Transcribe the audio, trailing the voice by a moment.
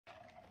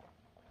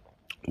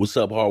What's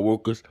up, hard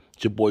workers?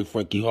 It's your boy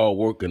Frankie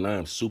Hardworker, and I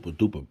am super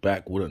duper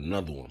back with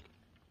another one.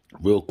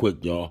 Real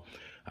quick, y'all.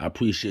 I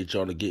appreciate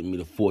y'all to get me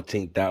to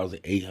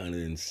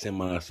 14,800 and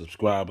semi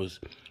subscribers.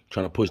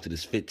 Trying to push to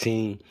this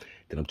 15.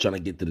 Then I'm trying to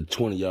get to the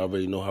 20. Y'all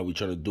already know how we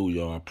trying to do,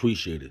 y'all. I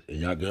appreciate it.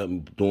 And y'all can help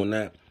me doing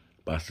that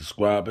by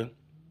subscribing.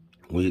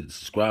 When you hit the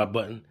subscribe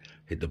button,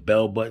 hit the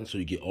bell button so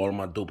you get all of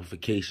my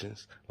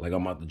dopifications like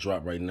I'm about to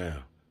drop right now.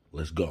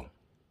 Let's go.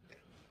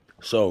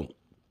 So,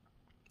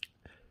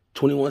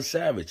 21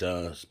 Savage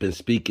been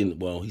speaking,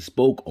 well, he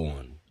spoke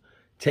on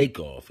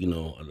TAKEOFF,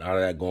 a lot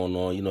of that going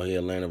on. He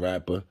Atlanta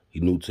rapper.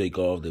 He knew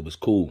TAKEOFF. They was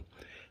cool.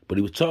 But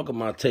he was talking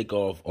about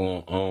TAKEOFF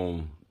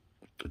on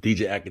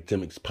DJ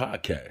Academic's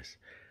podcast.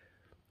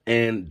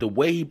 And the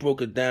way he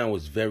broke it down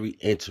was very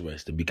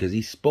interesting because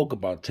he spoke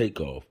about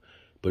TAKEOFF,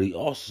 but he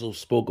also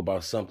spoke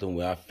about something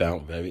where I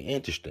found very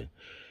interesting.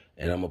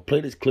 And I'm going to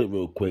play this clip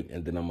real quick,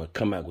 and then I'm going to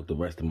come out with the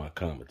rest of my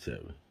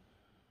commentary.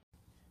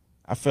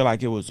 I feel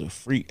like it was a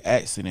freak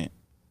accident,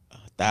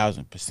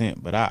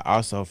 1,000%. But I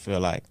also feel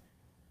like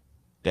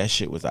that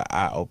shit was an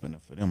eye-opener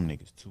for them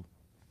niggas too,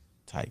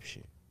 type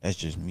shit. That's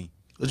just me.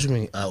 What you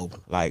mean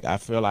eye-opener? Like, I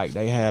feel like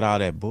they had all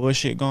that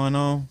bullshit going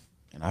on,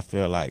 and I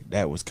feel like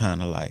that was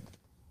kind of like,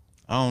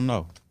 I don't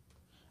know.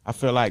 I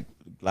feel like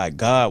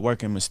God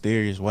working in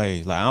mysterious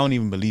ways. Like, I don't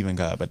even believe in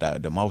God, but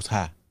the Most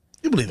High.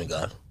 You believe in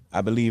God?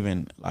 I believe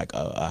in like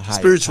a high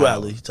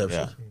spirituality type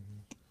yeah. shit.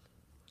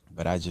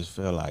 But I just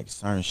feel like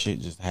certain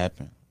shit just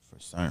happened for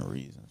certain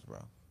reasons, bro.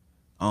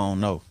 I don't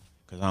know,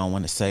 because I don't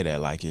want to say that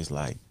like it's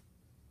like,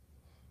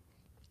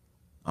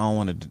 I don't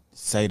want to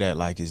say that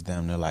like it's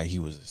damn near like he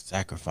was a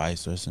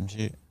sacrifice or some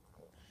shit.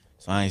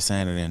 So I ain't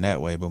saying it in that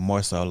way, but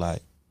more so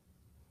like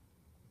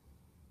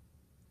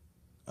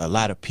a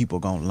lot of people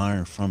gonna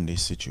learn from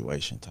this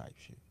situation type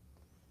shit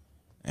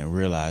and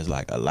realize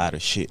like a lot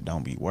of shit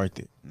don't be worth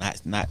it.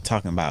 Not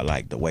talking about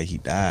like the way he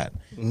died,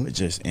 but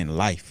just in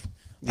life.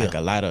 Like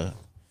a lot of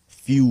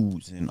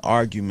feuds and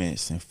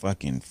arguments and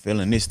fucking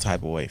feeling this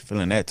type of way,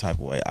 feeling that type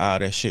of way. All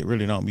that shit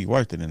really don't be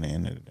worth it in the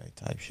end of the day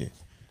type shit.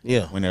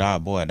 Yeah. When it all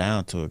boiled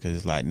down to it, because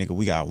it's like, nigga,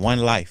 we got one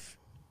life.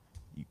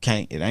 You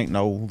can't, it ain't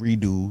no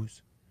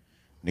redos.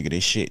 Nigga,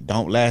 this shit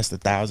don't last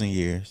 1,000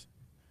 years.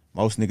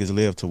 Most niggas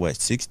live to what,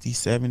 60,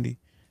 70?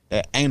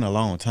 That ain't a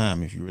long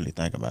time if you really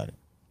think about it.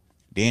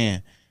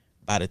 Then,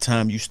 by the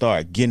time you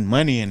start getting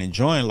money and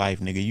enjoying life,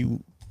 nigga,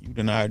 you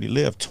done already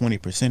lived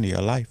 20% of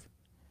your life.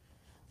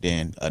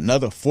 Then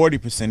another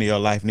 40% of your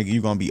life, nigga,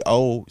 you gonna be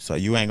old, so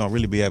you ain't gonna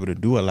really be able to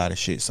do a lot of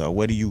shit. So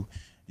what do you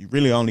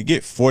really only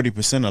get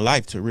 40% of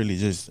life to really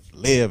just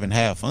live and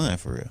have fun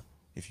for real,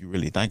 if you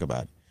really think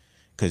about it.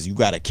 Because you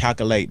gotta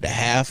calculate the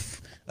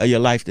half of your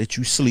life that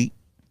you sleep.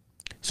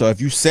 So if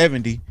you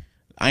 70,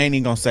 I ain't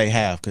even gonna say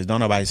half, because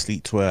don't nobody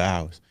sleep 12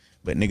 hours.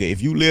 But nigga,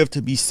 if you live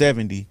to be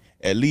 70,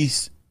 at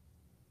least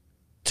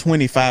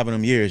 25 of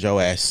them years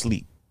your ass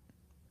sleep.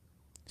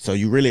 So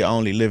you really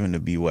only living to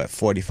be what,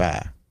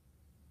 45?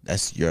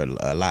 That's you're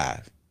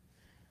alive.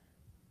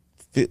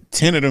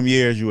 10 of them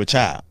years you a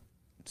child,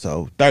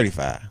 so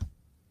 35.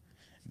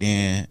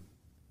 Then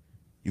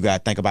you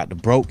gotta think about the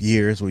broke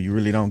years where you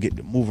really don't get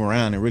to move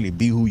around and really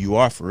be who you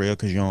are for real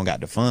because you don't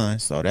got the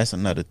funds. So that's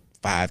another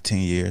 5, 10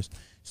 years.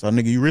 So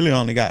nigga, you really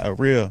only got a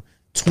real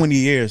 20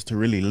 years to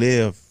really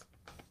live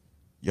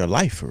your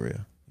life for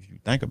real, if you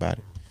think about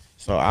it.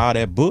 So all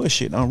that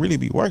bullshit don't really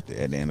be worth it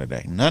at the end of the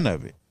day. None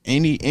of it.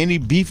 Any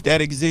beef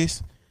that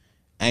exists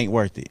ain't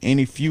worth it.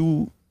 Any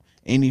feud,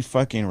 any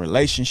fucking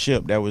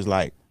relationship that was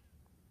like,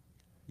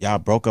 y'all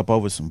broke up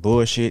over some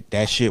bullshit,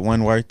 that shit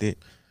wasn't worth it.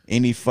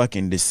 Any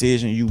fucking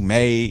decision you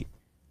made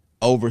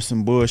over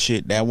some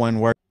bullshit, that wasn't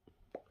worth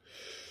it.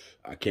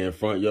 I can't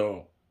front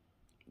y'all.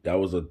 That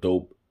was a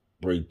dope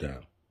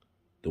breakdown.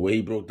 The way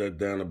he broke that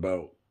down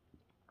about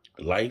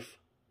life,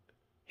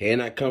 hearing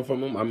that come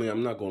from him, I mean,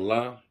 I'm not gonna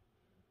lie.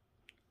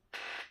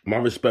 My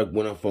respect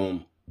went up for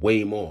him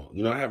way more.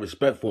 I have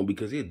respect for him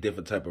because he's a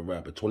different type of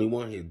rapper.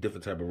 21, he's a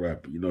different type of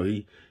rapper.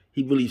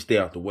 He really stay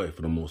out the way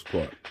for the most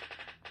part.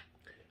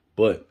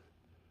 But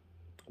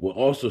what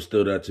also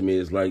stood out to me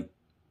is like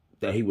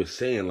that he was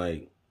saying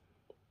like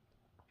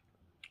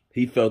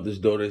he felt as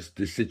though this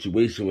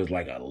situation was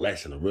like a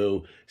lesson, a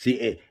real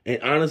and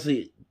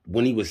honestly,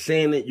 when he was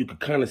saying it, you could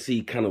kind of see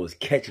he kind of was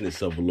catching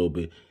himself a little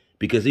bit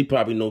because he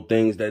probably know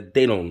things that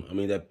they don't. I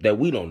mean that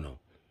we don't know.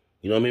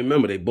 You know what I mean?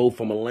 Remember, they both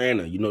from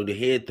Atlanta. They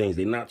hear things.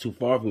 They're not too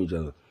far from each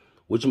other.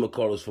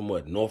 Whatchamacallit's from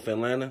what? North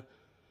Atlanta?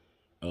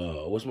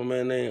 What's my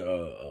man's name?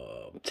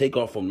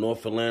 TAKEOFF from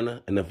North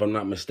Atlanta. And if I'm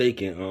not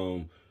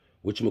mistaken,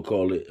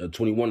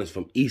 21 is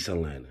from East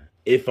Atlanta.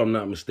 If I'm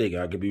not mistaken.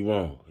 I could be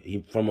wrong.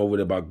 He from over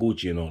there by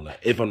Gucci and all that.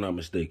 If I'm not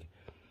mistaken.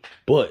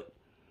 But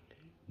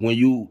when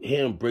you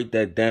hear him break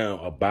that down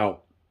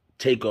about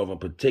TAKEOFF in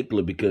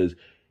particular, because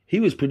he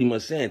was pretty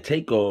much saying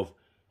TAKEOFF,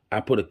 I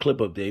put a clip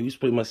up there. He was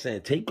pretty much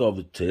saying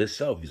TAKEOFF to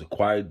himself. He's a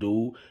quiet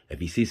dude. If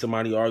he sees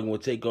somebody arguing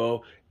with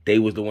TAKEOFF, they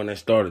was the one that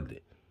started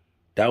it.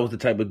 That was the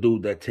type of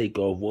dude that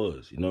TAKEOFF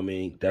was. You know what I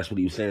mean? That's what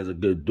he was saying is a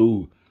good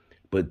dude.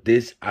 But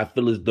this, I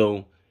feel as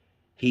though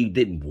he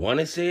didn't want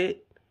to say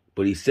it,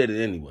 but he said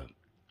it anyway.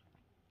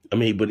 I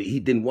mean, but he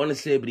didn't want to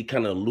say it, but he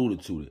kind of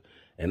alluded to it.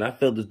 And I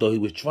felt as though he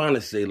was trying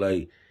to say,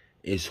 like,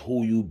 it's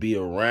who you be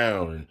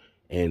around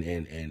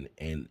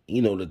and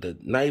you know,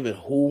 not even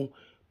who,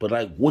 but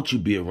like what you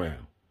be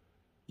around.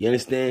 You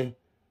understand?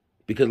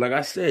 Because like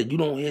I said, you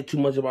don't hear too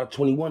much about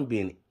 21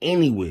 being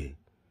anywhere.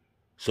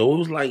 So it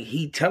was like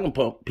he telling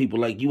people,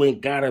 like, you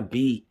ain't gotta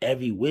be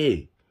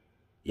everywhere.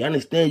 You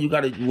understand? You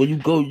gotta, when you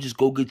go, you just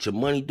go get your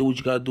money, do what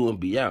you gotta do, and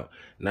be out.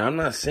 Now, I'm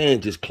not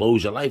saying just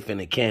close your life and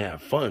it can't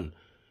have fun,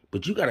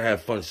 but you gotta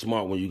have fun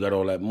smart when you got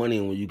all that money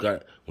and when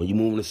you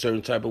move in a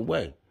certain type of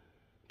way.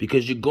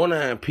 Because you're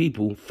gonna have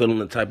people feeling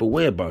a type of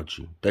way about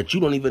you that you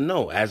don't even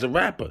know as a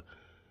rapper.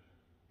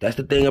 That's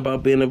the thing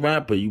about being a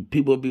rapper.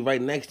 People will be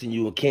right next to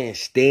you and can't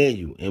stand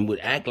you and would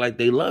act like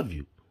they love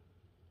you.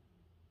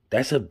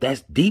 That's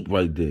deep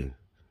right there.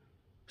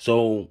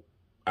 So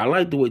I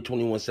like the way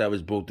 21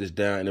 Savage broke this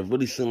down, and it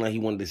really seemed like he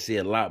wanted to say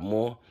a lot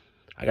more.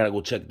 I gotta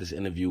go check this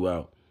interview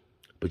out.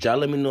 But y'all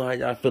let me know how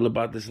y'all feel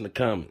about this in the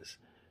comments.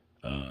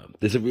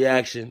 This is a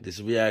reaction.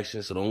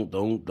 So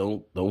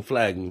don't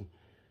flag me.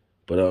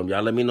 But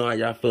y'all let me know how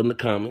y'all feel in the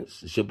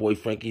comments. It's your boy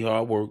Frankie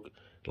Hard Work.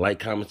 Like,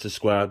 comment,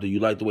 subscribe. Do you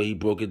like the way he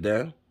broke it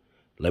down?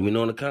 Let me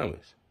know in the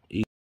comments.